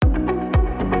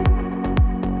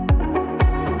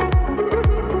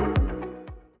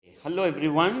Hello,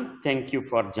 everyone. Thank you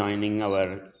for joining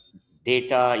our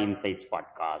Data Insights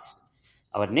podcast.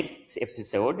 Our next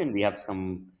episode, and we have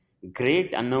some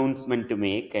great announcement to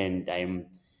make. And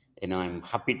I'm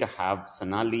happy to have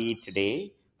Sonali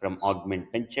today from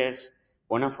Augment Ventures,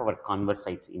 one of our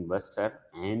ConverSight investor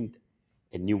and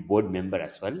a new board member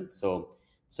as well. So,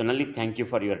 Sonali, thank you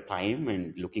for your time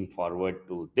and looking forward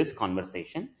to this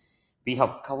conversation. We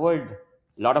have covered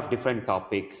a lot of different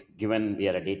topics. Given we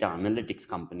are a data analytics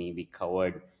company, we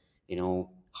covered,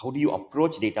 how do you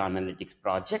approach data analytics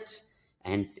projects,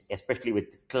 and especially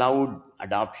with cloud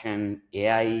adoption,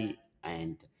 AI,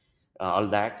 and all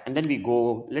that. And then we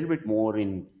go a little bit more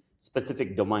in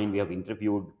specific domain. We have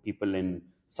interviewed people in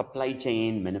supply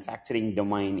chain, manufacturing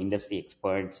domain, industry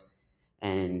experts,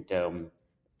 and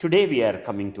today we are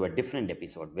coming to a different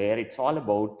episode where it's all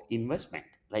about investment.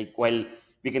 Like, while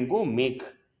we can go make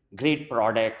great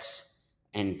products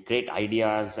and great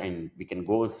ideas, and we can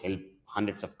go help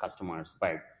hundreds of customers,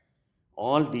 but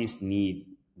all these need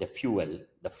the fuel,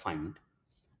 the fund,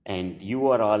 and you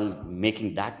are all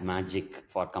making that magic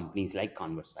for companies like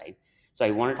ConverSight. So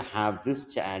I wanted to have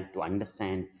this chat to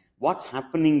understand what's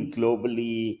happening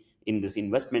globally in this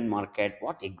investment market,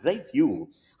 what excites you.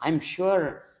 I'm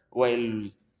sure, while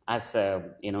as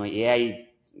a AI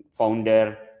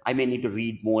founder, I may need to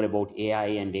read more about AI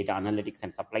and data analytics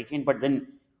and supply chain, but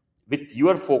then with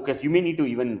your focus, you may need to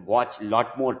even watch a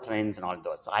lot more trends and all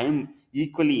those. So I am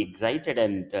equally excited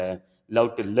and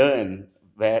love to learn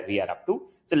where we are up to.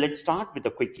 So let's start with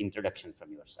a quick introduction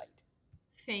from your side.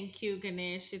 Thank you,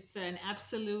 Ganesh. It's an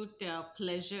absolute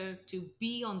pleasure to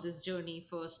be on this journey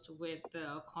first with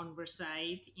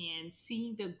ConverSight and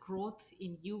seeing the growth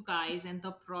in you guys and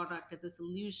the product and the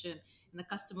solution and the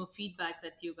customer feedback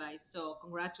that you guys saw.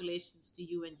 Congratulations to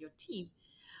you and your team.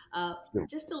 Uh, Sure.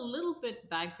 just a little bit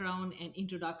background and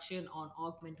introduction on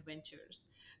Augment Ventures.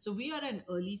 So, we are an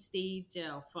early stage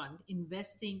fund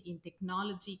investing in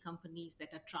technology companies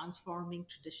that are transforming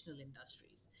traditional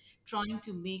industries, trying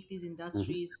to make these Mhm.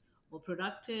 industries more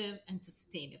productive and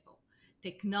sustainable.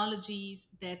 Technologies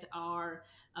that are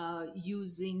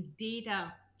using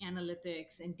data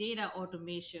analytics and data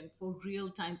automation for real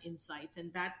time insights.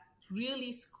 And that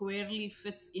really squarely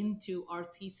fits into our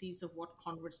thesis of what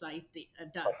ConverSight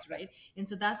does, right? And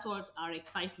so that's what's our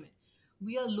excitement.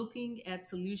 We are looking at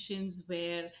solutions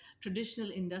where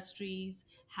traditional industries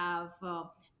have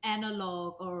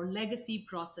analog or legacy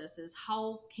processes.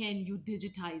 How can you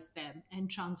digitize them and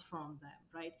transform them,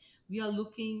 right? We are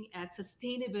looking at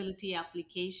sustainability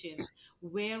applications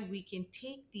where we can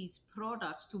take these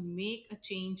products to make a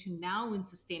change now in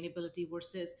sustainability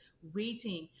versus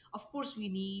waiting. Of course, we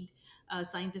need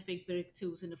scientific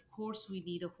breakthroughs, and of course, we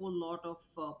need a whole lot of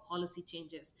policy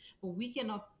changes, but we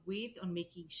cannot wait on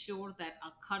making sure that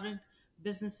our current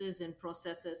businesses and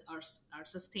processes are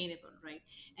sustainable, right?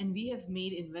 And we have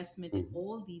made investment in Mhm.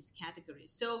 all these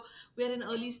categories. So we're an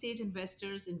early stage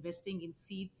investors investing in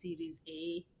seed series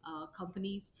A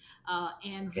companies,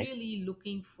 and Okay. really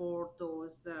looking for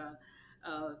those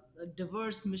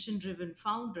diverse mission driven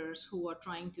founders who are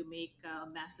trying to make a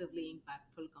massively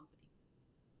impactful company.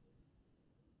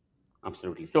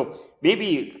 Absolutely. So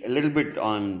maybe a little bit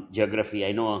on geography.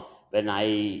 I know when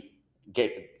I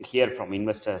get hear from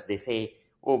investors, they say,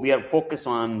 "Oh, we are focused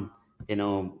on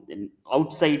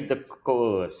outside the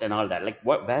coast and all that." Like,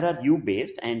 where are you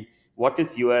based, and what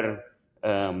is your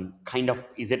kind of?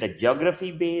 Is it a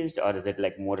geography based, or is it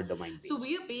like more domain So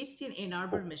we based? are based in Ann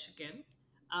Arbor, Oh, Michigan.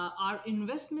 Our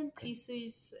investment okay.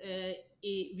 thesis,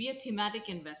 we are thematic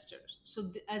investors.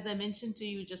 So as I mentioned to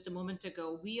you just a moment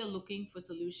ago, we are looking for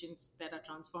solutions that are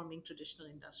transforming traditional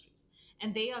industries,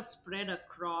 and they are spread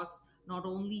across not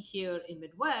only here in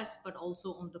Midwest but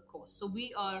also on the coast. So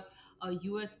we are a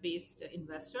U.S. based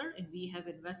investor, and we have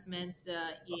investments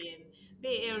in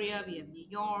Bay Area. We have New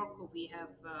York. We have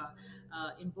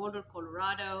in Boulder,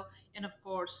 Colorado, and of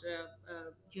course,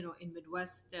 in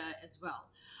Midwest as well.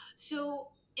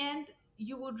 So, and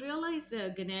you would realize,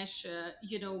 Ganesh,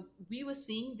 we were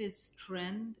seeing this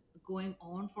trend going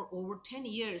on for over 10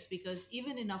 years, because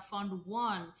even in our fund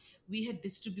one, we had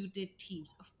distributed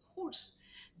teams. Of course,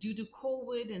 due to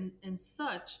COVID and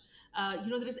such,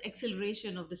 there is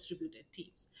acceleration of distributed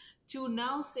teams. To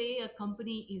now say a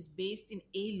company is based in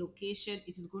a location,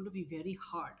 it is going to be very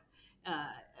hard.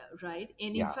 Uh, right,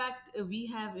 and in Yeah. fact, we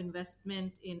have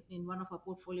investment in one of our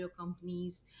portfolio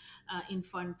companies in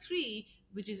fund 3,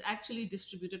 which is actually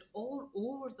distributed all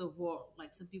over the world.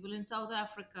 Like, some people in South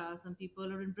Africa, some people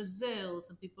are in Brazil,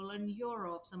 some people are in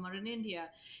Europe, some are in India.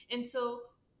 And so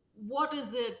what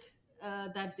is it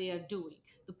that they are doing?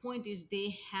 The point is they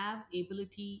have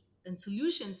ability and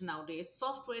solutions nowadays,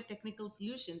 software technical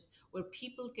solutions where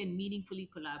people can meaningfully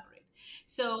collaborate.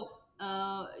 So,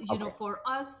 Okay. for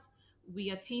us,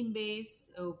 we are theme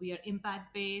based, we are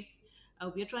impact based.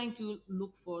 We are trying to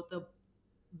look for the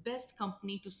best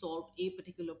company to solve a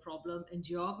particular problem, and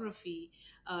geography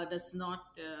does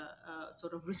not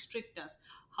sort of restrict us.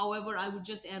 However, I would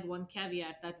just add one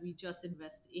caveat that we just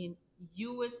invest in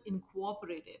US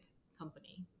incorporated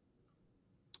company.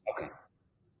 Okay.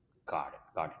 Got it.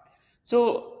 Got it.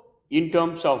 So, in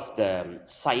terms of the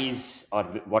size or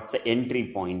what's the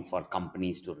entry point for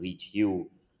companies to reach you?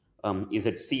 Is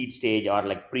it seed stage or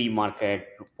like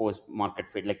pre-market, post-market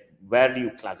fit? Like, where do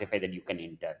you classify that you can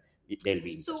enter? They'll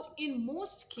be So, interesting. in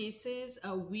most cases,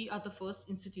 we are the first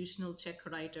institutional check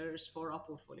writers for our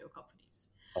portfolio companies.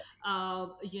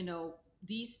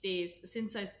 These days,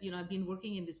 since I've been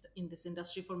working in this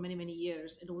industry for many many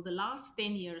years, and over the last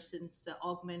 10 years since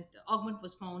Augment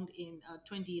was found in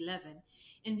 2011,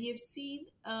 and we have seen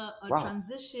a Wow.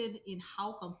 transition in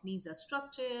how companies are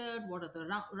structured, what are the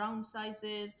round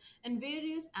sizes, and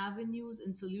various avenues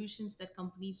and solutions that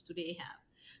companies today have.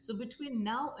 So between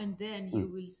now and then, you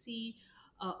Mm. will see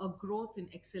a growth in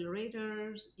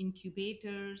accelerators,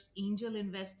 incubators, angel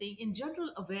investing, in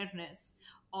general awareness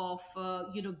of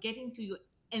getting to your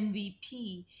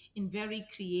MVP in very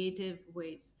creative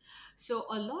ways. So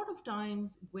a lot of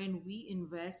times when we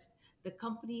invest, the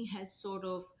company has sort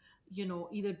of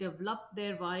either developed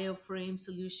their wireframe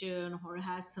solution or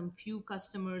has some few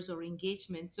customers or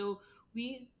engagement. So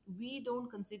we don't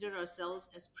consider ourselves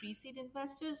as pre-seed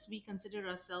investors. We consider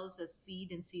ourselves as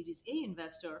seed and series A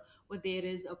investor, where there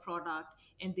is a product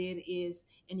and there is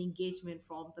an engagement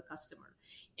from the customer.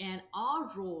 And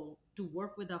our role to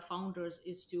work with our founders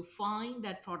is to find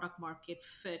that product market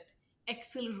fit,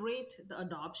 accelerate the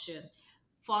adoption,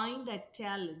 find that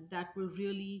talent that will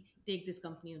really take this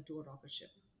company into a rocket ship.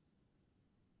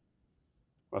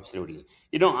 Absolutely.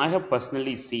 I have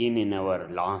personally seen in our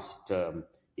last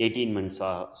 18 months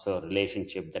or so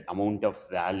relationship that amount of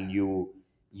value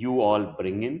you all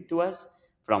bring in to us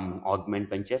from Augment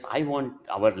Ventures. I want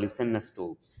our listeners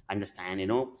to understand,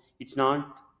 it's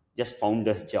not just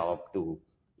founder's job to,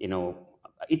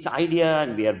 it's idea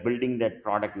and we are building that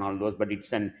product and all those, but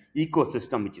it's an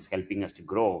ecosystem which is helping us to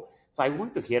grow. So I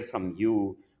want to hear from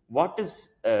you, what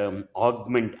is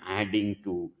Augment adding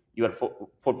to your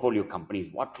portfolio companies?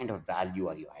 What kind of value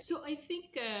are you adding? So I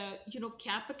think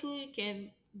capital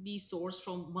can be sourced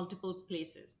from multiple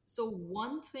places. So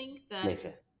one thing that Makes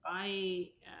sense.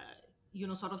 I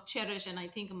sort of cherish, and I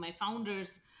think my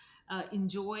founders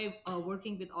enjoy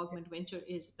working with Augment Venture,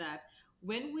 is that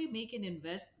when we make an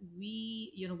invest,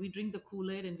 we drink the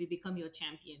Kool-Aid and we become your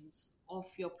champions of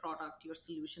your product, your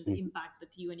solution, the Mhm. impact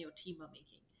that you and your team are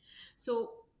making.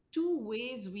 So two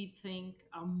ways we think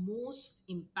are most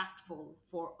impactful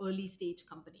for early stage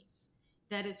companies,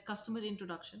 that is customer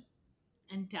introduction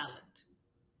and talent.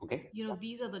 Okay.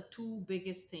 These are the two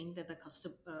biggest thing that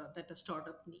the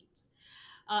startup needs.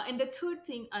 And the third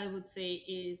thing I would say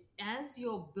is, as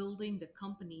you're building the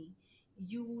company,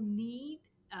 you need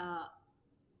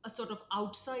a sort of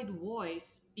outside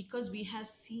voice, because we have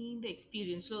seen the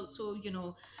experience. So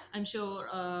I'm sure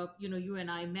you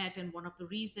and I met, and one of the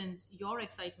reasons your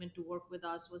excitement to work with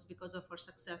us was because of our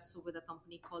success with a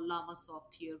company called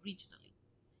Lamasoft here regionally,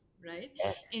 right?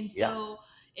 Yes. And Yeah. so,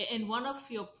 and one of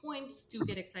your points to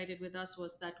get excited with us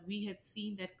was that we had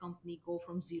seen that company go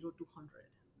from 0 to 100,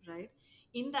 right?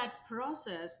 In that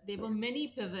process, there were Yes. many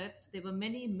pivots, there were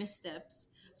many missteps.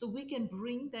 So we can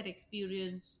bring that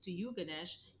experience to you,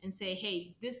 Ganesh, and say,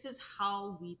 hey, this is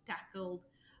how we tackled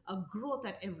a growth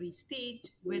at every stage,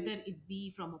 whether it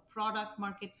be from a product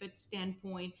market fit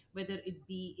standpoint, whether it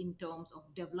be in terms of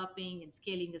developing and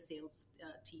scaling the sales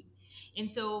team.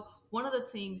 And so, one of the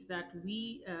things that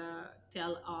we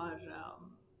tell our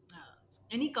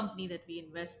any company that we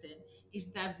invest in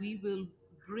is that we will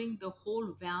bring the whole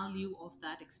value of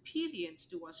that experience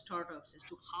to our startups as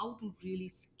to how to really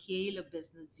scale a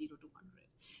business 0 to 100.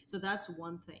 So that's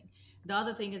one thing. The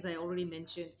other thing, as I already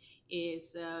mentioned,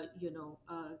 is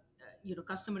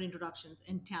customer introductions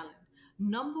and talent.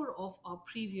 Number of our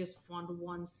previous fund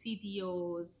one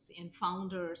CTOs and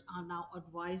founders are now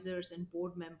advisors and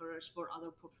board members for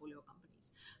other portfolio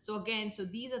companies. So again, so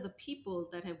these are the people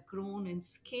that have grown and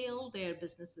scaled their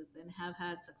businesses and have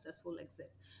had successful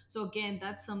exit. So again,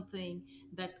 that's something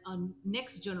that a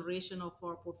next generation of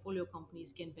our portfolio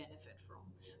companies can benefit from.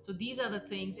 So these are the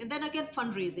things. And then again,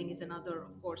 fundraising is another,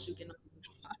 of course, you can.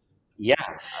 Yeah,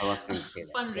 I was going to say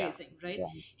that. Yeah, fundraising, right?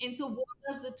 yeah, And so what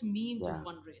does it mean to yeah,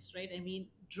 fundraise, right? I mean,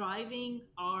 driving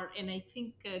our, and I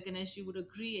think, Ganesh, you would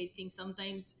agree, I think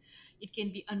sometimes it can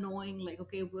be annoying, like,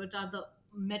 okay, what are the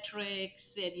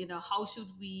metrics, and how should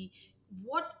we,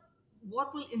 what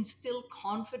what will instill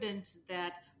confidence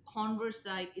that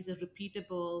ConverSight is a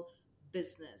repeatable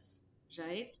business,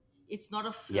 right? It's not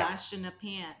a yeah. flash in a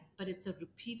pan, but it's a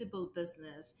repeatable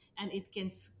business, and it can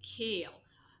scale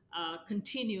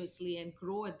continuously and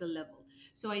grow at the level.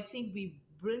 So I think we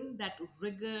bring that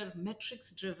rigor,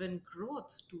 metrics driven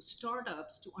growth to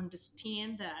startups to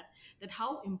understand that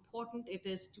how important it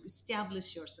is to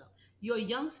establish yourself. You're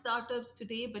young startups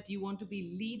today, but you want to be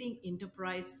leading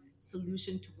enterprise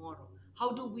solution tomorrow.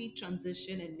 How do we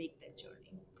transition and make that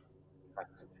journey?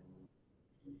 That's it.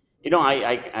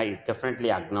 I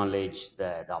definitely acknowledge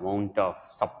the amount of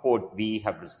support we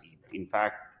have received. In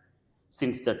fact,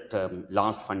 since that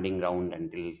last funding round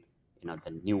until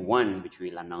the new one, which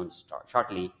we'll announce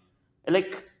shortly,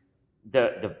 like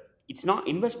the it's not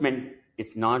investment.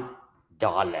 It's not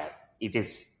dollar. It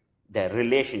is the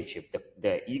relationship,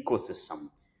 the ecosystem.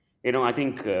 I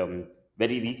think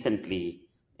very recently,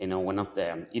 one of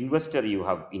the investor you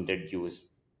have introduced,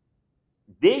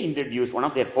 they introduced one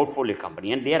of their portfolio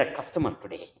company and they are a customer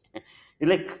today. You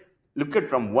like look at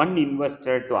from one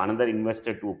investor to another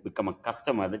investor to become a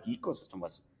customer. That ecosystem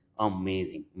was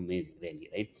amazing, amazing, really,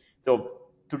 right? So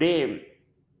today,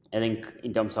 I think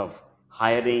in terms of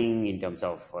hiring, in terms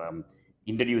of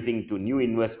introducing to new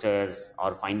investors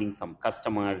or finding some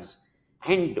customers,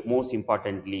 and most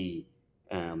importantly,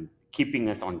 keeping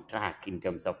us on track in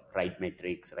terms of right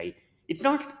metrics, right? It's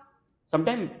not,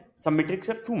 sometimes some metrics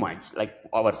are too much, like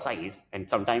our size, and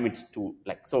sometimes it's too,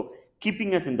 like, so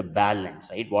keeping us in the balance,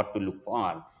 right? What to look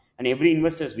for. And every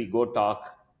investors we go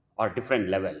talk are different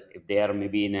level. If they are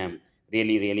maybe in a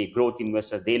really, really growth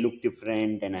investors, they look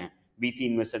different, and a VC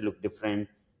investor look different.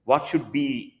 What should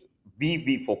we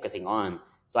be focusing on?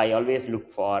 So I always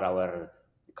look for our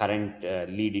current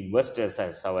lead investors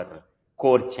as our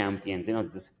core champions.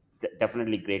 This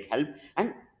definitely great help,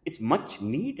 and it's much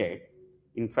needed,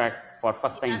 in fact, for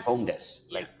first time Absolutely, founders,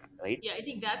 yeah. like, right? Yeah, I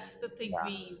think that's the thing Yeah.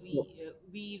 So,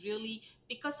 we really,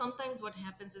 because sometimes what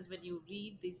happens is when you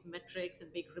read these metrics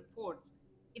and big reports,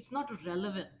 it's not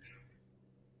relevant,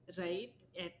 right,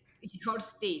 at your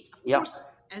stage. Of yeah,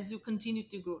 course, as you continue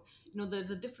to grow, there's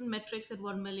a different metrics at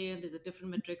 1 million, there's a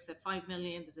different metrics at 5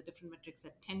 million, there's a different metrics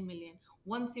at 10 million.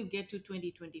 Once you get to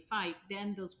 2025,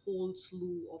 then there's whole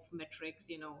slew of metrics,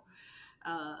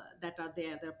 that are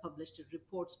there, that are published in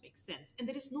reports, make sense. And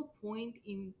there is no point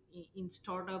in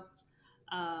startup,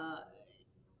 uh,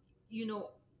 you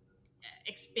know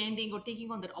expanding or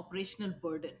taking on that operational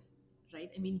burden,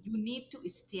 right? I mean, you need to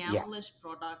yeah, establish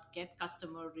product, get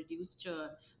customer, reduce churn,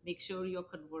 make sure your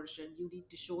conversion, you need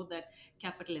to show that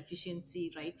capital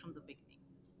efficiency right from the beginning.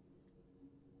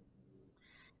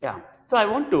 yeah. So I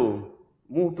want to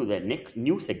move to the next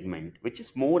new segment, which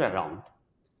is more around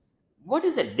what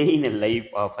is a day in a life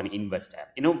of an investor.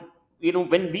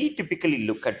 When we typically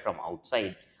look at from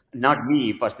outside, not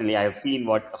me personally, I have seen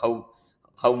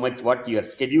how much what your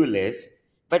schedule is,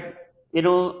 but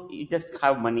you just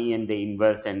have money and they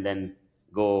invest and then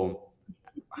go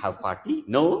have party.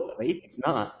 No, right? It's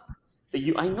not. So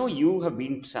I know you have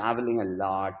been traveling a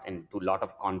lot and to a lot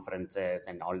of conferences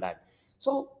and all that.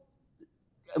 So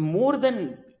more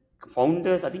than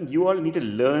founders, I think you all need to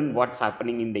learn what's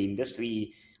happening in the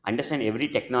industry, understand every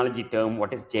technology term,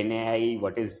 what is Gen AI,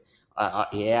 what is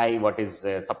AI, what is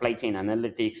supply chain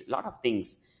analytics, a lot of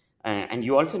things. And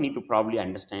you also need to probably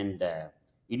understand the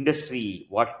industry,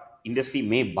 what industry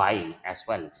may buy as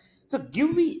well. So give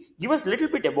us a little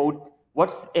bit about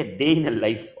what's a day in a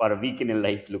life or a week in a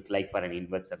life look like for an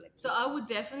investor like So me. I would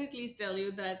definitely tell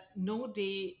you that no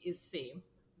day is same,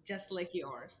 just like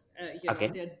yours.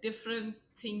 Okay. There are different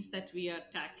things that we are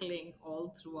tackling all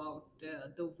throughout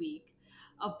the week.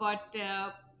 But there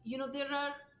are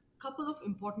a couple of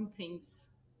important things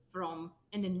from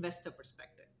an investor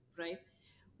perspective, right?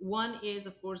 One is,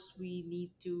 of course, we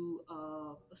need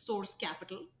to source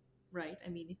capital, right? I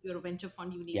mean, if you're a venture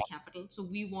fund, you Yeah. need capital. So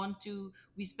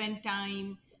we spend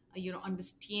time,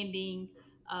 understanding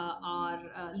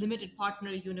our limited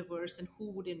partner universe and who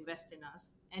would invest in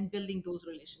us, and building those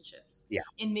relationships, Yeah.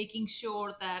 and making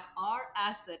sure that our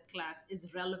asset class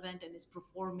is relevant and is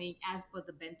performing as per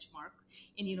the benchmark.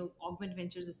 And Augment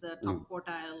Ventures is a Mm. top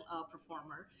quartile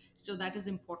performer, so that is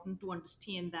important to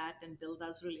understand that and build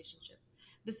those relationships.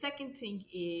 The second thing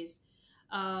is,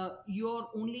 you're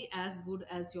only as good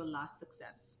as your last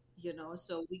success.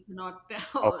 So we cannot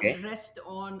Okay. rest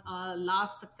on our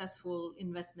last successful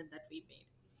investment that we made.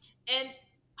 And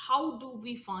how do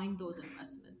we find those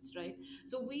investments, right?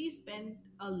 So we spend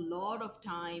a lot of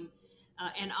time,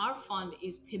 and our fund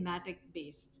is thematic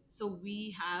based. So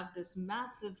we have this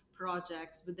massive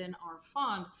projects within our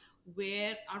fund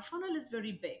where our funnel is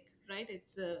very big, right?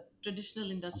 It's traditional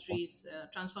industries,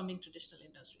 transforming traditional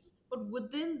industries. But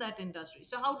within that industry,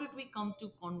 so how did we come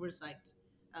to ConverSight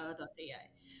AI?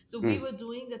 So we Hmm. were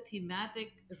doing a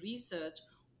thematic research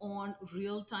on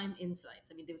real-time insights.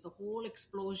 I mean, there was a whole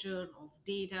explosion of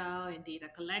data and data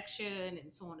collection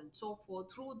and so on and so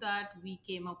forth. Through that, we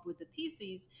came up with the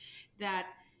thesis that,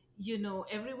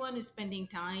 everyone is spending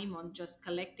time on just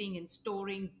collecting and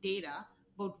storing data,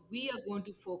 but we are going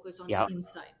to focus on Yeah.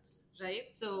 insights, right?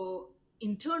 So Yeah.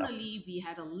 internally we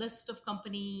had a list of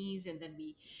companies, and then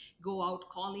we go out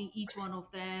calling each one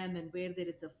of them, and where there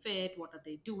is a fit, what are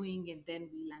they doing, and then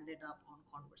we landed up on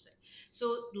Conversate. So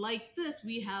like this,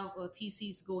 we have a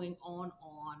thesis going on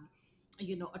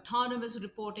autonomous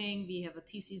reporting. We have a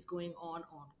thesis going on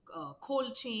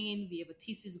cold chain. We have a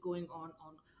thesis going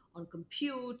on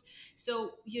compute.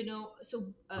 So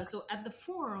Okay. so at the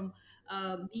forum,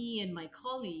 me and my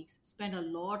colleagues spend a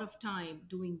lot of time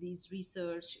doing these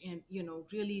research, and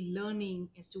really learning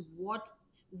as to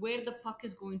where the puck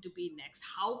is going to be next.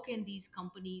 How can these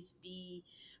companies be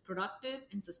productive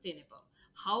and sustainable?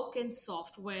 How can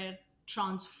software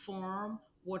transform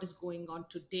what is going on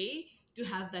today to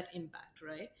have that impact,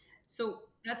 right? So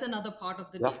that's another part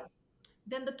of the Yeah. deal.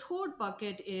 Then the third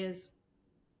bucket is,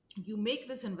 you make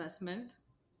this investment,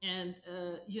 and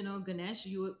Ganesh,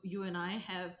 you and I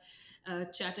have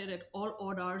chatted at all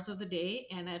odd hours of the day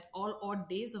and at all odd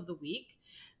days of the week.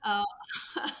 uh,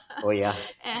 Oh yeah.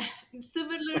 and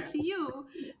similar to you,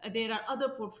 there are other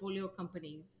portfolio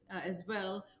companies as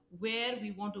well, where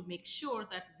we want to make sure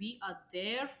that we are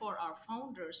there for our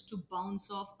founders to bounce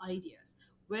off ideas,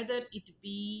 whether it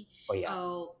be Oh yeah.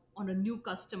 uh, on a new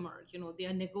customer. They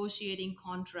are negotiating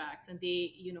contracts, and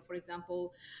they, for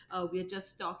example, we are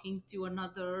just talking to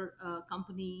another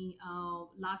company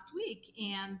last week,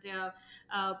 and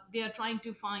they are trying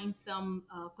to find some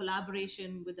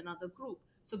collaboration with another group.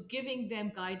 So giving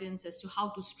them guidance as to how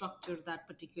to structure that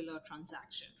particular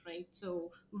transaction, right?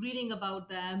 So reading about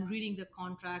them, reading the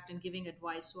contract, and giving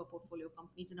advice to our portfolio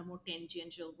companies in a more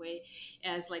tangential way,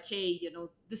 as like, hey,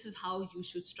 this is how you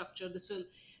should structure this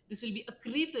will be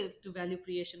accretive to value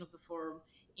creation of the firm,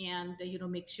 and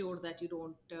make sure that you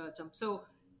don't jump. So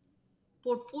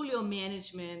portfolio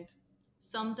management,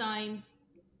 sometimes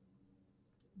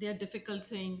there are difficult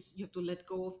things. You have to let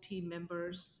go of team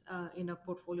members in a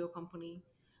portfolio company.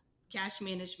 Cash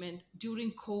management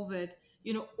during COVID,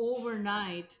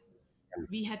 overnight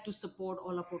we had to support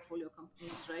all our portfolio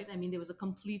companies, right? I mean, there was a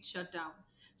complete shutdown.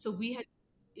 So we had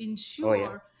to Oh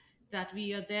yeah. ensure that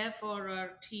we are there for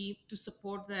our team to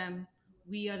support them.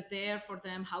 We are there for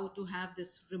them, how to have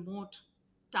this remote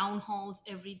town halls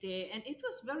every day. And it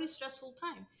was very stressful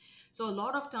time. So a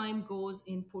lot of time goes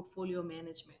in portfolio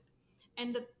management.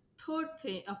 And the fourth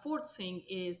thing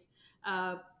is,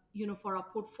 for our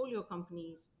portfolio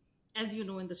companies, as you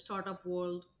know, in the startup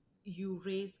world, you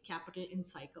raise capital in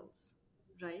cycles,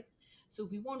 right? So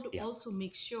we want to Yeah. also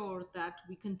make sure that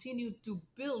we continue to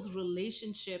build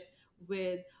relationship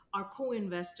with our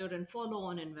co-investor and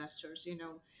follow-on investors.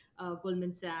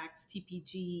 Goldman Sachs,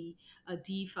 TPG,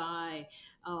 DeFi,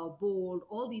 Bold,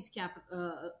 all these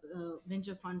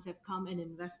venture funds have come and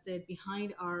invested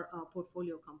behind our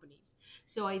portfolio companies.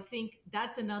 So I think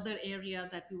that's another area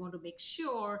that we want to make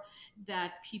sure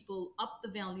that people up the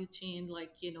value chain,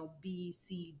 like B,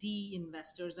 C, D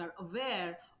investors, are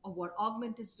aware of what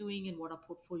Augment is doing and what our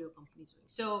portfolio company is doing.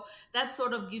 So that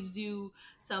sort of gives you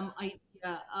some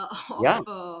idea of Yeah. what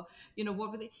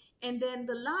were they. And then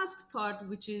the last part,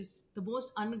 which is the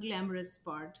most unglamorous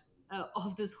part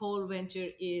of this whole venture,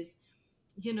 is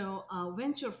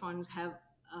venture funds have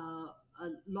a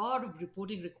lot of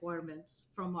reporting requirements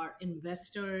from our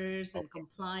investors, and Okay.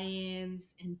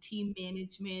 compliance and team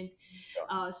management.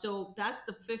 Sure. So that's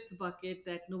the fifth bucket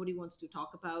that nobody wants to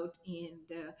talk about,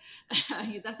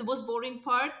 and that's the most boring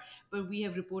part. But we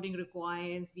have reporting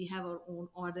requirements, we have our own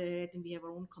audit, and we have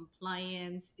our own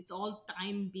compliance. It's all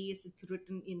time based, it's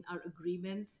written in our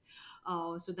agreements.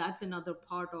 So that's another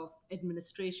part of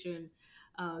administration,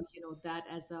 that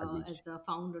Agreed. as the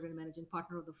founder and managing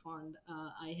partner of the fund,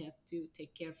 I have to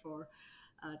take care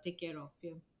of.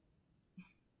 Yeah.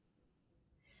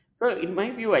 So, in my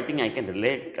view, I think I can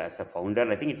relate as a founder.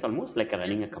 I think it's almost like a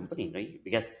running a Yes. company, right?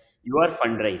 Because you are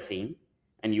fundraising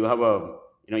and you have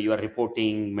you are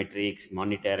reporting metrics,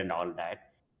 monitor, and all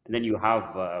that. And then you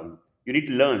need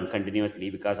to learn continuously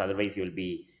because otherwise you'll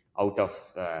be out of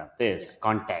Yeah. this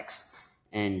context.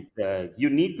 And you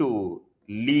need to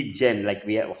lead gen, like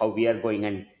how we are going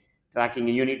and tracking.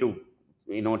 You need to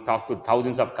talk to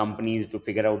thousands of companies to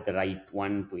figure out the right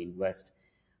one to invest.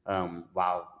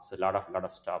 Wow, it's a lot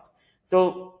of stuff.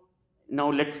 So now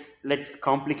let's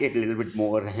complicate a little bit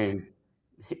more. And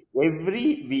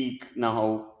every week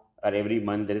now or every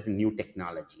month there is a new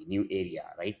technology, new area,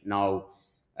 right? Now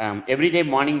every day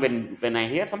morning when I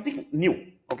hear something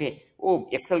new, okay, oh,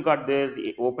 Excel got this,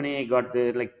 OpenAI got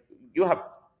this, like you have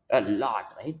a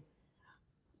lot, right?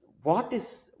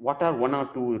 What are one or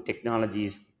two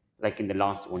technologies, like in the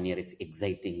last 1 year, it's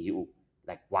exciting you,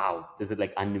 like wow, this is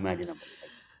like unimaginable,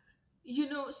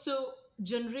 like So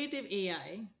generative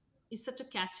AI is such a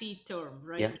catchy term,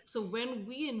 yeah, right? So when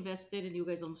we invested in you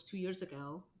guys almost 2 years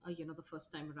ago, the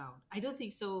first time around, I don't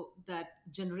think so that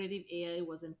generative AI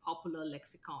was in popular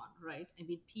lexicon, right? I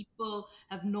mean, people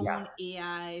have yeah, known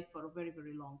AI for a very,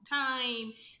 very long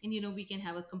time. And, we can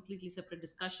have a completely separate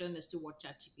discussion as to what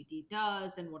ChatGPT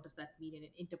does and what does that mean in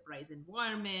an enterprise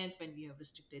environment when we have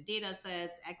restricted data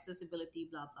sets, accessibility,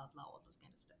 blah, blah, blah, all those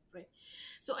kind of stuff, right?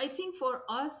 So I think for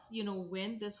us,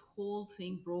 when this whole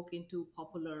thing broke into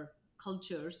popular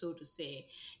culture, so to say,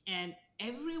 and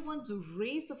everyone's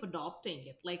race of adopting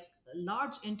it, like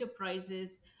large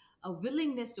enterprises, a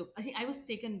willingness to, I think I was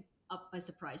taken up by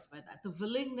surprise by that. The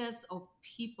willingness of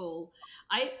people,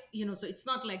 so it's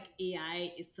not like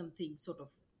AI is something sort of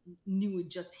new, it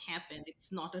just happened.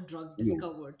 It's not a drug new,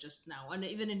 discovered just now. And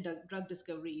even in drug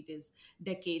discovery, it is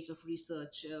decades of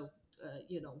research,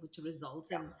 which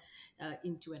results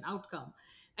into an outcome.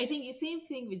 I think the same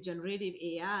thing with generative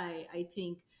AI. I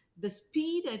think the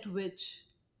speed at which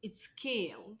it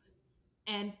scaled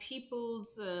and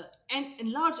people's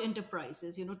and large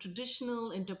enterprises,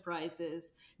 traditional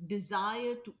enterprises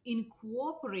desire to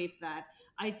incorporate that.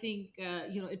 I think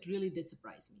it really did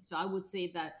surprise me. So I would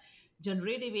say that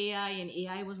generative AI and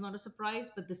AI was not a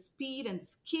surprise, but the speed and the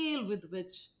scale with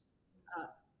which uh,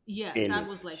 yeah, scale that with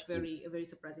was like new. very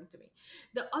surprising to me.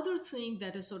 The other thing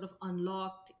that is sort of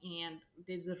unlocked, and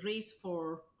there's a race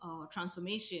for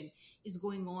transformation, is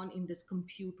going on in this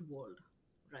compute world,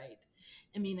 right?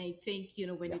 I mean, I think,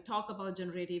 when Yeah, you talk about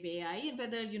generative AI, and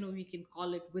whether, we can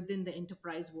call it within the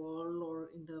enterprise world or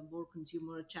in the more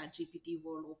consumer chat GPT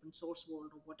world, open source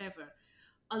world, or whatever,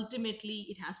 ultimately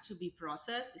it has to be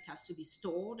processed, it has to be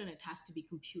stored, and it has to be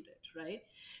computed, right?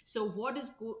 So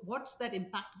what's that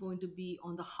impact going to be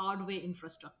on the hardware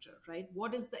infrastructure, right?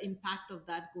 What is the impact of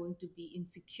that going to be in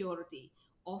security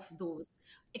of those,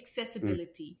 mm,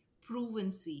 accessibility,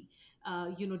 provency,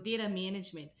 data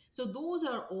management? So those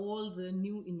are all the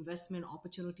new investment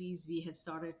opportunities we have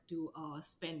started to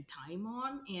spend time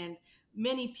on, and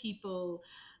many people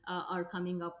are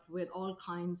coming up with all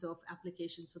kinds of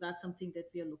applications. So that's something that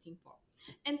we are looking for.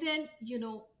 And then,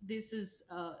 this is,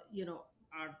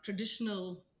 our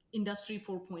traditional industry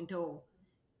 4.0.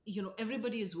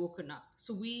 Everybody is woken up.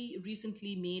 So we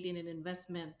recently made in an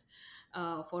investment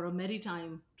for a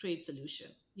maritime trade solution,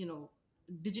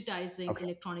 digitizing okay,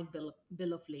 electronic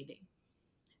bill of lading.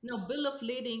 Now, bill of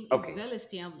lading is okay, well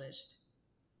established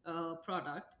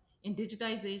product, and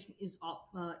digitization is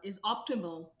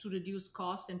optimal to reduce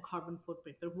cost and carbon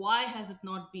footprint. But why has it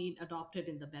not been adopted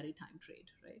in the maritime trade,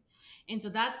 right? And so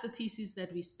that's the thesis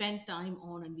that we spent time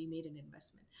on, and we made an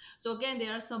investment. So again,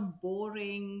 there are some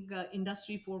boring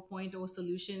industry 4.0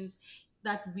 solutions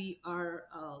that we are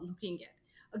looking at.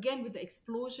 Again, with the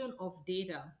explosion of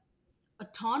data,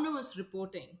 autonomous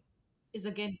reporting is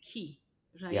again key,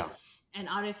 right? yeah, An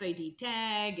RFID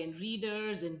tag and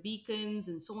readers and beacons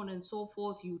and so on and so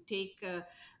forth. You take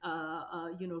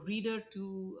reader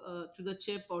to the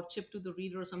chip, or chip to the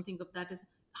reader, or something of that. Is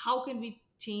how can we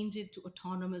change it to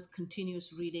autonomous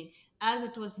continuous reading, as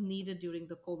it was needed during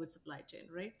the COVID supply chain,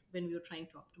 right? When we were trying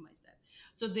to optimize that.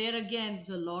 So there again, there's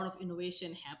a lot of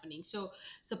innovation happening. So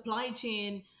supply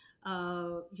chain,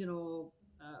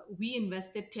 we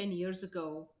invested 10 years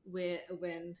ago,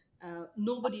 when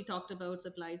nobody talked about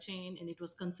supply chain, and it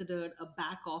was considered a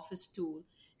back office tool.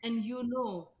 And yeah,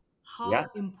 how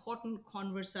important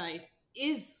ConverSight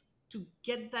is to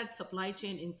get that supply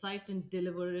chain insight and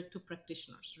deliver it to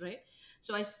practitioners, right?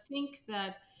 So I think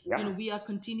that yeah. we are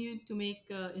continuing to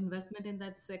make investment in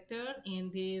that sector,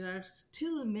 and there are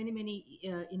still many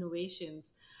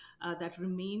innovations that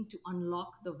remain to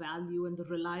unlock the value and the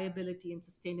reliability and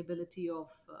sustainability of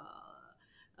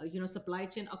supply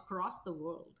chain across the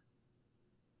world.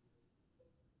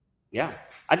 Yeah,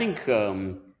 I think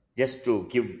just to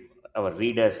give our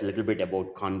readers a little bit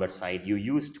about ConverSight, you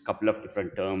used a couple of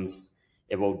different terms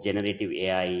about generative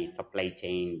AI, supply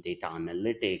chain, data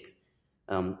analytics.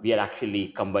 We are actually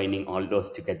combining all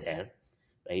those together,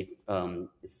 right?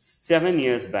 7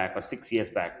 years back or 6 years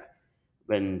back,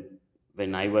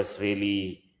 when I was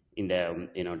really in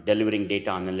the delivering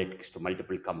data analytics to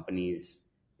multiple companies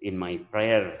in my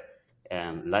prior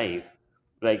life.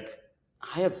 Like,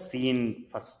 I have seen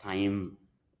first time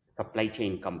supply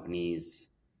chain companies,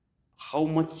 how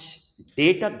much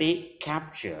data they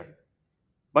capture,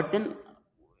 but then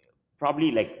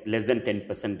probably like less than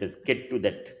 10% is get to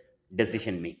that Yep.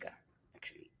 decision maker.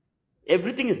 Actually,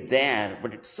 everything is there,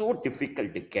 but it's so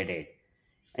difficult to get it.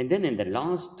 And then in the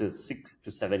last 6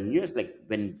 to 7 years, like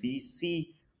when we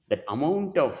see that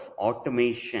amount of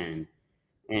automation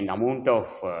and amount of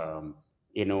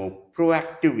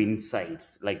proactive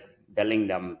insights, like telling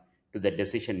them to the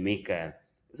decision maker,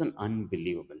 is an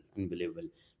unbelievable.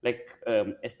 Like,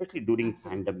 especially during Absolutely.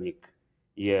 pandemic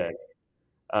years,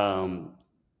 um,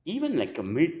 even like a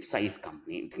mid-sized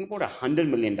company, think about $100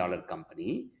 million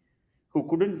company who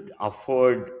couldn't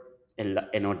afford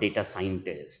data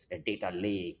scientist, a data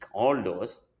lake, all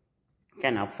those,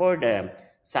 can afford a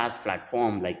SaaS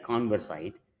platform like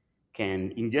ConverSight, can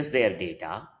ingest their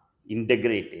data,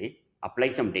 integrate it, apply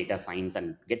some data science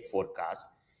and get forecast,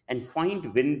 and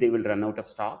find when they will run out of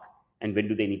stock and when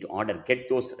do they need to order, get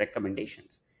those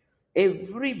recommendations.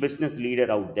 Every business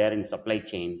leader out there in supply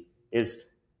chain is,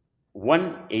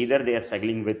 one, either they are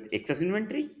struggling with excess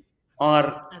inventory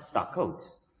or Absolutely.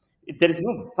 stockouts. There is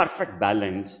no perfect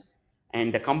balance,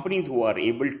 and the companies who are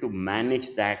able to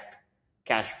manage that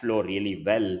cash flow really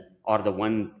well are the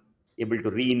one able to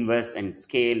reinvest and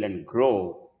scale and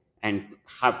grow and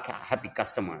have happy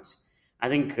customers. I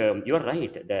think you're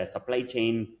right. The supply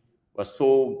chain was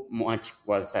so much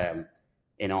was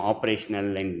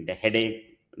operational and the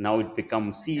headache. Now it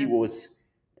becomes Yes. CEO's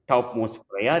topmost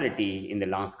priority in the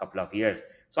last couple of years.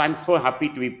 So I'm so happy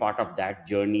to be part of that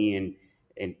journey,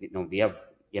 and we have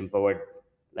empowered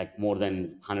like more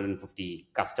than 150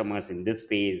 customers in this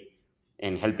space,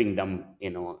 and helping them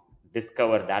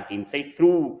discover that insight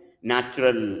through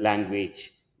natural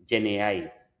language, Gen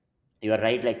AI. You are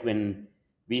right. Like when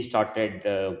we started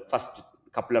first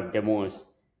couple of demos,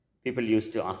 people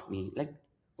used to ask me like,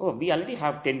 "Oh, we already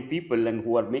have 10 people and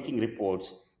who are making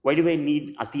reports. Why do I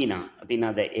need Athena,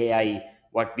 the AI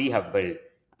what we have built?"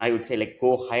 I would say like,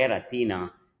 go hire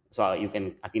Athena, so you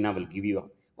can Athena will give you.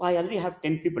 Oh, I already have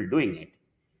 10 people doing it.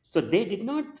 So they did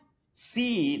not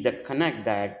see the connect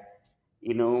that,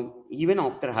 even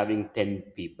after having 10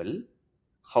 people,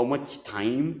 how much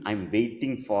time I'm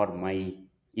waiting for my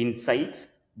insights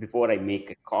before I make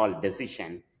a call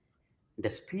decision. The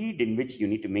speed in which you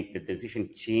need to make the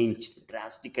decision changed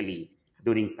drastically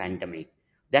during pandemic.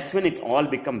 That's when it all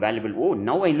become valuable. Oh,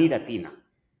 now I need Athena,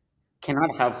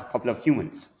 cannot have a couple of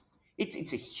humans.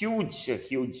 It's a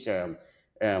huge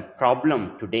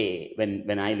problem today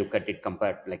when I look at it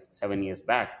compared to like 7 years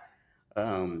back.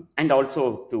 And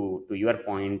also to your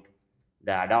point,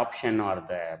 the adoption or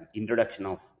the introduction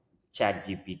of Chat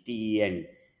GPT, and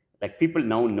like people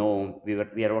now know, we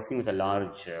are working with a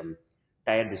large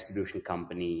tire distribution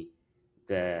company.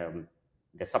 The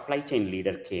supply chain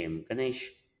leader came,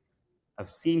 Ganesh, I've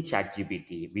seen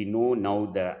ChatGPT. We know now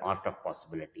the art of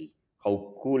possibility.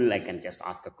 How cool I can just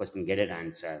ask a question, get an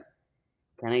answer.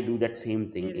 Can I do that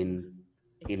same thing Very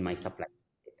in my exactly. supply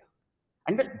data?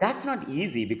 And that's not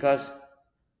easy because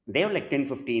they have like 10,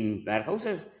 15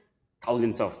 warehouses,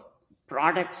 thousands of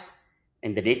products,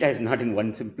 and the data is not in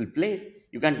one simple place.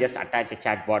 You can't just attach a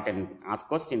chatbot and ask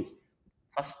questions.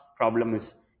 First problem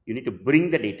is you need to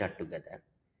bring the data together,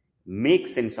 make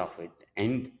sense of it,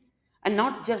 and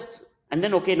not just, and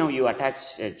then okay, now you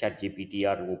attach chat gpt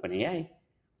or OpenAI.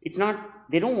 It's not,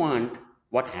 they don't want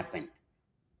what happened,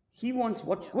 he wants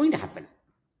what's Yeah. going to happen.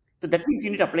 So that means you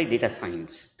need to apply data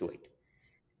science to it.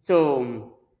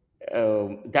 So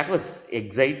that was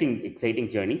exciting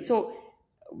journey. So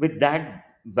with that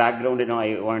background,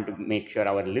 I want to make sure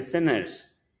our listeners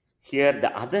hear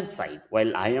the other side.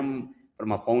 While I am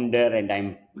from a founder and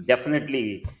I'm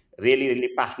definitely really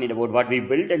passionate about what we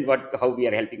build and what how we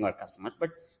are helping our customers, but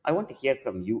I want to hear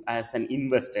from you as an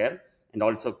investor and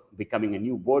also becoming a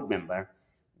new board member.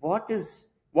 What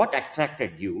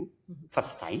attracted you Mhm.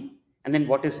 first time, and then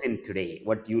what is in today,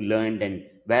 what you learned and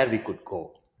where we could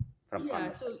go from Yeah,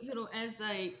 so ConverSight. as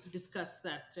I discussed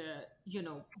that,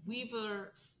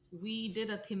 we did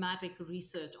a thematic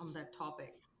research on that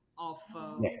topic of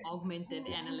Yes. augmented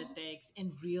analytics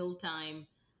and real time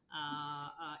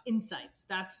insights.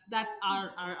 That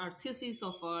our thesis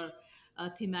of our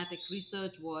thematic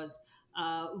research was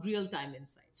real time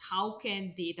insights. How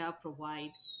can data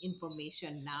provide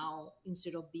information now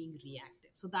instead of being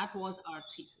reactive? So that was our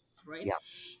thesis, right? Yeah.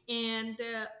 And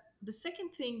the second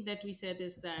thing that we said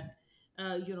is that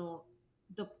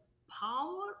the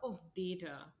power of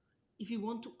data if you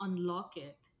want to unlock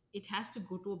it, it has to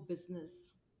go to a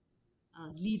business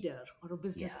leader or a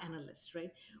business Yeah. analyst,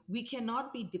 right? We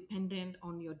cannot be dependent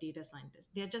on your data scientists.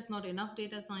 There are just not enough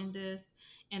data scientists.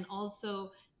 And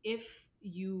also, if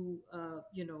you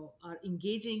are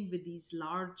engaging with these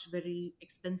large, very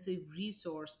expensive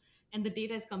resource, and the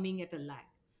data is coming at a lag.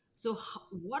 So,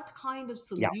 what kind of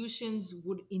Yeah. solutions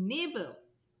would enable,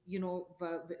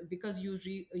 because you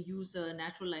use a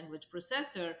natural language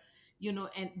processor,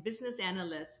 and business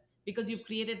analysts, because you've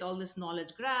created all this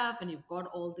knowledge graph and you've got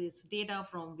all this data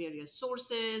from various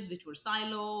sources which were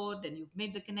siloed, and you've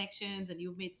made the connections and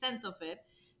you've made sense of it.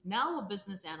 Now a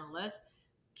business analyst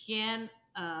can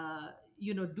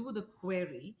do the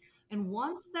query, and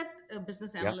once that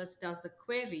business Yeah. analyst does the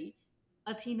query,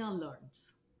 Athena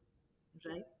learns,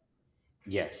 right?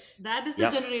 Yes. That is the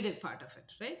Yep. generative part of it,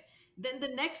 right? Then the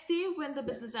next day, when the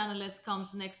business Yes. analyst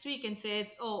comes next week and says,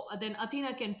 "Oh," then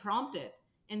Athena can prompt it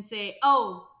and say,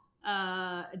 "Oh,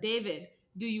 David,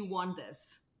 do you want this?"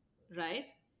 Right?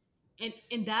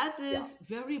 And that Yeah. is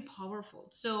very powerful.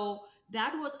 So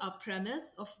that was our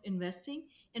premise of investing,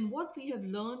 and what we have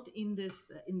learned in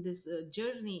this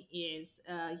journey is,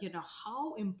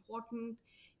 how important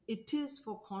it is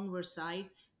for ConverSight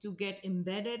to get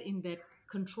embedded in that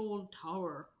control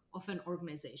tower of an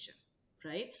organization,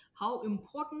 right? How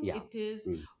important Yeah. it is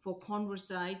Mm. for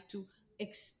ConverSight to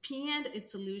expand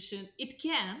its solution. It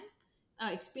can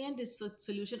expand its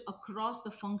solution across the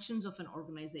functions of an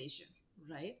organization,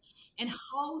 right? And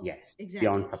how Yes. exactly,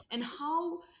 Beyond supply and chain.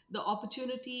 how the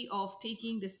opportunity of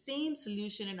taking the same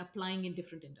solution and applying in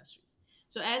different industries.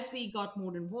 So as we got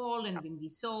more involved and when we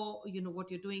saw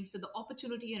what you're doing, so the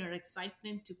opportunity and our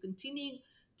excitement to continue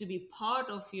to be part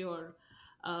of your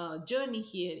journey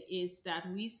here is that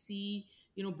we see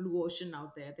blue ocean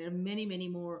out there. There are many, many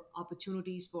more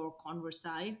opportunities for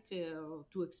ConverSight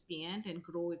to expand and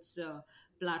grow its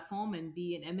platform and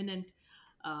be an eminent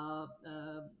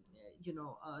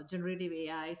generative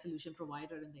AI solution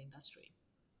provider in the industry.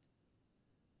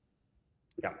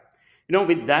 Yeah.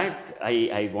 With that,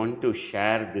 I want to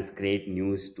share this great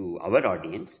news to our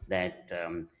audience that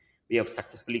we have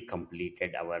successfully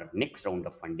completed our next round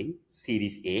of funding,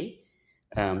 Series A.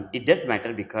 It does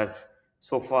matter because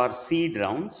so far, seed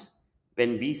rounds,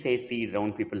 when we say seed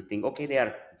round, people think, okay, they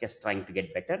are just trying to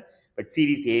get better. But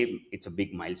Series A, it's a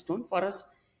big milestone for us.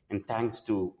 And thanks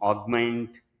to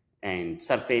Augment and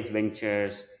Surface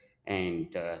Ventures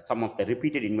and some of the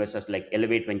repeated investors like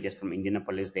Elevate Ventures from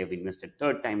Indianapolis, they have invested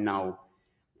third time now,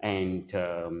 and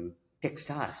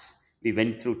Techstars. We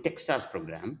went through Techstars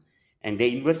program, and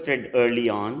they invested early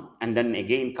on, and then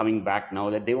again coming back now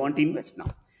that they want to invest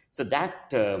now. So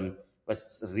that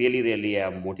was really, really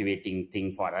a motivating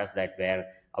thing for us. That where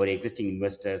our existing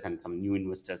investors and some new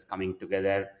investors coming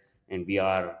together, and we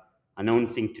are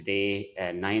announcing today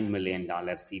a $9 million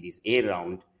Series A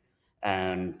round,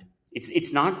 and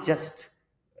it's not just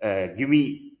give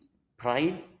me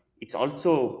pride. It's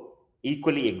also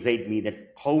equally excite me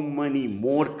that how many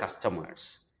more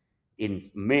customers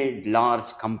in mid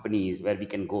large companies where we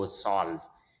can go solve,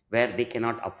 where they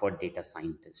cannot afford data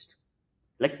scientists,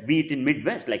 like be it in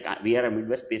Midwest, like we are a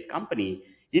Midwest based company.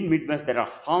 In Midwest there are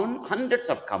hundreds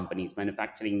of companies,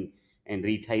 manufacturing and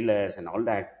retailers and all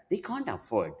that, they can't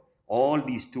afford all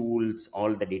these tools,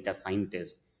 all the data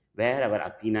scientists, where our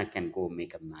Athena can go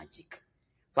make a magic.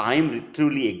 So I am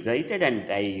truly excited, and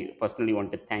I personally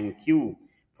want to thank you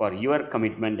for your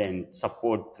commitment and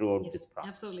support throughout Yes, this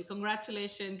process. absolutely.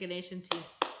 Congratulations, Ganesh and team.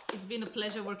 It's been a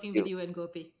pleasure working with You you and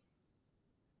Gopi.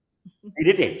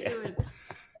 did Let's it. do it.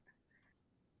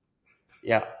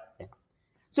 Yeah.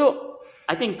 So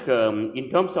I think in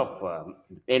terms of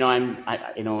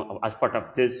as part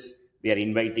of this, we are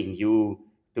inviting you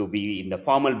to be in the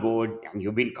formal board, and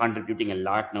you've been contributing a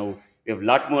lot now. We have a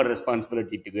lot more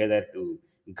responsibility together to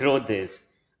grow this.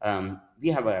 We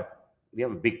have a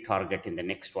big target in the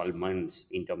next 12 months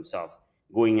in terms of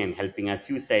going and helping, as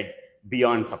you said,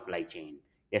 beyond supply chain,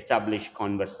 establish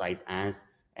ConverSight as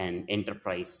an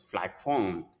enterprise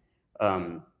platform.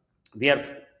 We are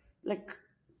like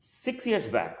 6 years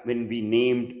back when we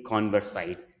named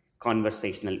ConverSight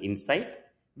Conversational Insight,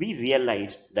 we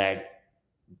realized that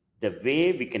the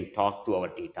way we can talk to our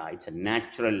data, it's a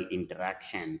natural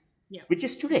interaction, Yeah. which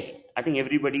is today. I think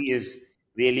everybody is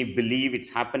really believe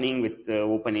it's happening with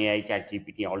OpenAI,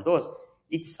 ChatGPT, all those.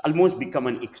 It's almost become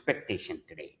an expectation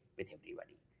today with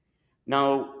everybody.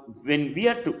 Now, when we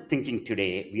are thinking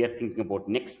today, we are thinking about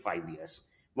next 5 years,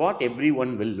 what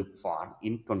everyone will look for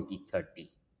in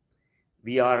 2030.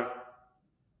 We are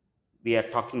we are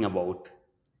talking about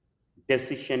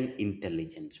decision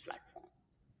intelligence platform.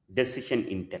 Decision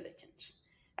intelligence.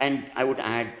 And I would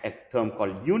add a term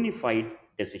called unified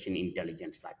decision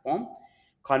intelligence platform.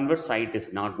 ConverSight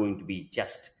is not going to be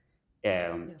just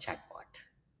Yeah. chatbot.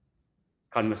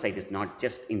 ConverSight is not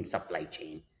just in supply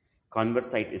chain.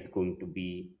 ConverSight is going to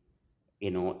be,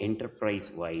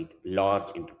 enterprise wide,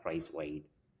 large enterprise wide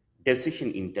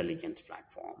decision intelligence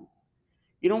platform.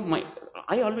 My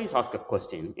I always ask a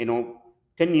question.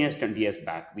 10 years, 20 years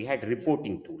back, we had Yeah.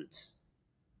 reporting tools,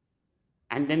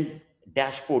 and then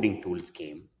dashboarding tools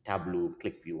came, Tableau,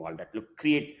 ClickView, all that. Look,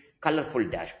 create colorful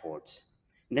dashboards.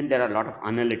 And then there are a lot of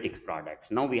analytics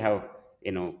products. Now we have,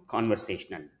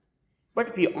 conversational. But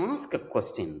if you ask a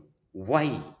question,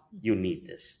 why you need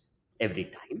this every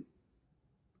time,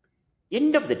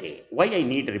 end of the day, why I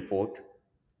need a report?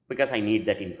 Because I need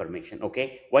that information.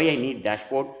 Okay. Why I need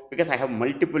dashboard? Because I have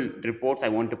multiple reports. I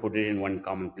want to put it in one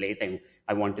common place.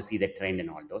 I want to see the trend and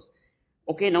all those.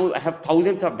 Okay. Now I have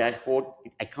thousands of dashboard.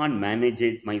 I can't manage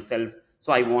it myself.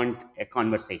 So I want a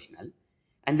conversational.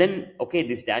 And then, okay,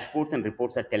 these dashboards and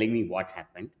reports are telling me what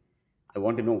happened. I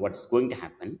want to know what's going to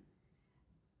happen.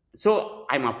 So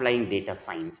I'm applying data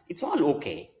science. It's all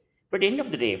okay. But end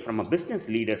of the day, from a business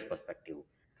leader's perspective,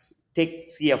 take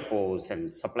CFOs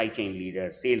and supply chain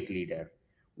leader, sales leader.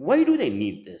 Why do they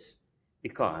need this?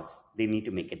 Because they need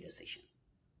to make a decision.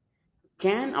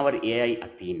 Can our AI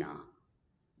Athena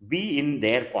be in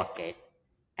their pocket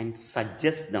and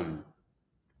suggest them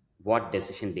what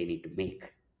decision they need to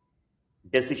make,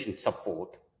 decision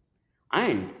support,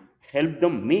 and help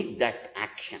them make that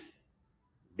action?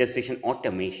 Decision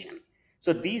automation.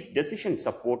 So these decision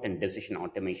support and decision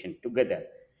automation together,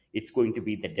 it's going to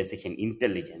be the decision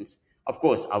intelligence. Of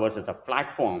course, ours is a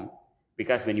platform,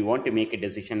 because when you want to make a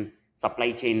decision,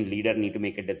 supply chain leader need to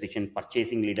make a decision,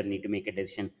 purchasing leader need to make a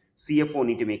decision, CFO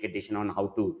need to make a decision on how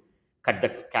to cut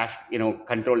the cash,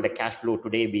 control the cash flow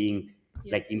today, being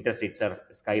Yeah. like interest rates are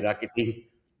skyrocketing.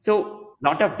 So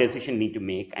lot of decision need to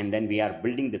make, and then we are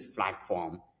building this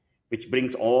platform which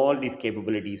brings all these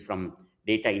capabilities from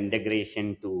data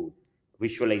integration to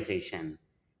visualization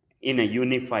in a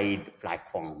unified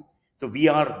platform. So we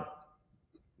are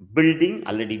building,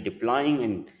 already deploying,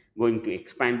 and going to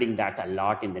expanding that a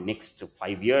lot in the next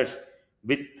 5 years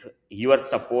with your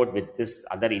support, with this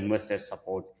other investor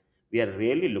support. We are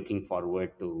really looking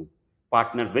forward to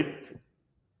partner with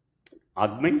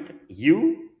Augment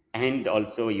you and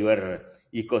also your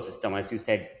ecosystem. As you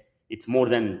said, it's more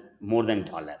than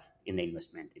dollar in the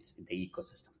investment. It's the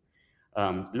ecosystem.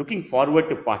 Looking forward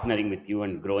to partnering with you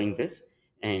and growing this.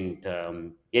 And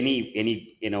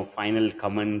any final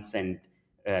comments and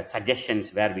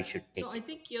suggestions where we should No, take I it.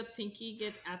 think you're thinking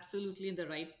it absolutely in the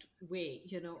right way.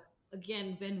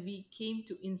 Again, when we came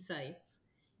to insights,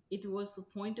 it was the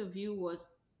point of view was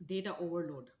data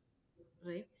overload,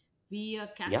 right? We are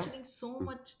Yeah. capturing so Mm.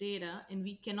 much data and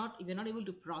we're not able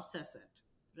to process it,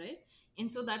 right?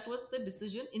 And so that was the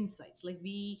decision insights. Like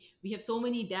we have so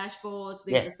many dashboards,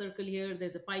 there's a Yes. circle here,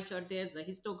 there's a pie chart there, there's a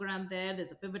histogram there,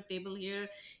 there's a pivot table here.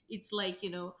 It's like,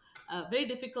 very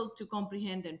difficult to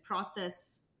comprehend and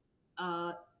process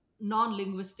uh,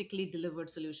 non-linguistically delivered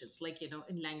solutions, like,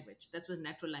 in language. That's what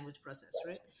natural language process,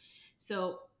 right?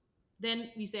 So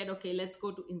then we said, okay, let's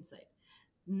go to insight.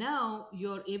 Now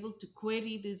you're able to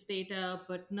query this data,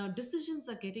 but now decisions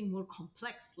are getting more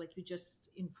complex, like you just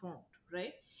informed,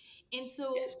 right? And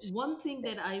so Yes. one thing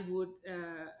that Yes. I would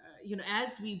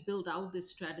as we build out this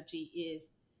strategy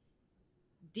is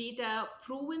data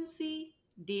provency,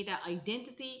 data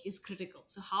identity is critical.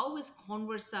 So how is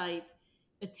ConverSight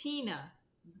Athena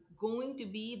going to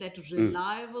be that Mm.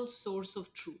 reliable source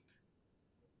of truth?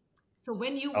 So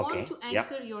when you want Okay. to Yeah.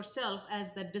 anchor yourself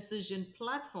as the decision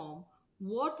platform,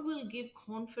 what will give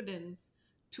confidence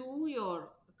to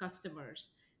your customers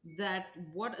that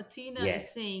what Athena is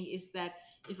Yes. saying is that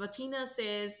if Athena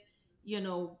says,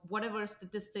 whatever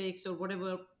statistics or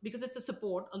whatever, because it's a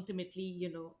support ultimately,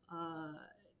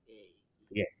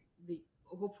 Yes. the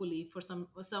hopefully for some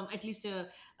at least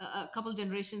a couple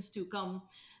generations to come,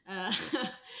 uh,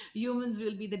 humans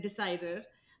will be the decider,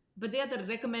 but they are the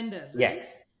recommender, right?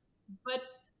 Yes. But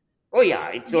Oh yeah.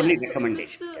 It's only yeah, so if it's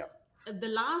recommendation. the Yeah. the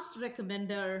last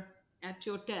recommender at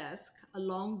your desk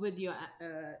along with your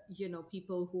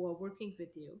people who are working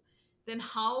with you, then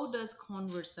how does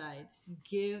ConverSight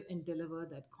give and deliver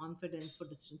that confidence for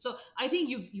decision? So I think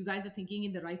you guys are thinking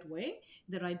in the right way,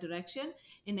 the right direction,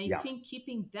 and I Yeah. think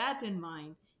keeping that in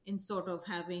mind and sort of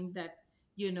having that,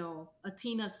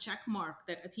 Athena's check mark,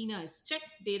 that Athena is check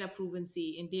data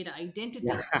provency and data Yeah. identity,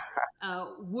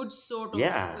 would sort of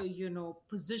Yeah.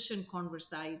 position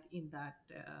ConverSight in that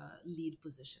lead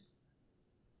position.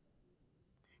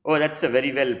 Oh, that's a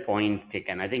very well point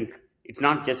taken. I think it's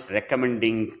not just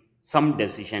recommending. some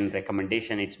decision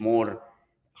recommendation. It's more,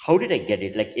 how did I get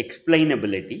it, like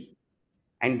explainability.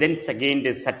 And then it's again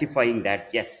is certifying that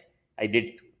yes, I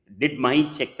did my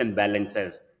checks and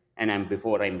balances, and I'm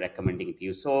recommending it to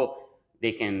you, so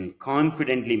they can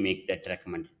confidently make that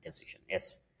recommended decision.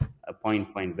 Yes, a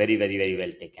point, very, very, very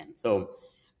well taken. So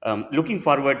looking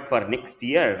forward for next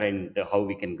year and how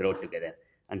we can grow together.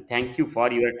 And thank you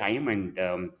for your time,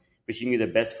 and wishing you the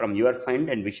best from your fund,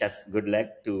 and wish us good luck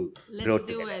to grow Let's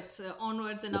do together. it.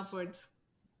 Onwards and upwards.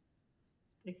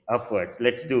 Upwards,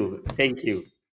 let's do. Thank you.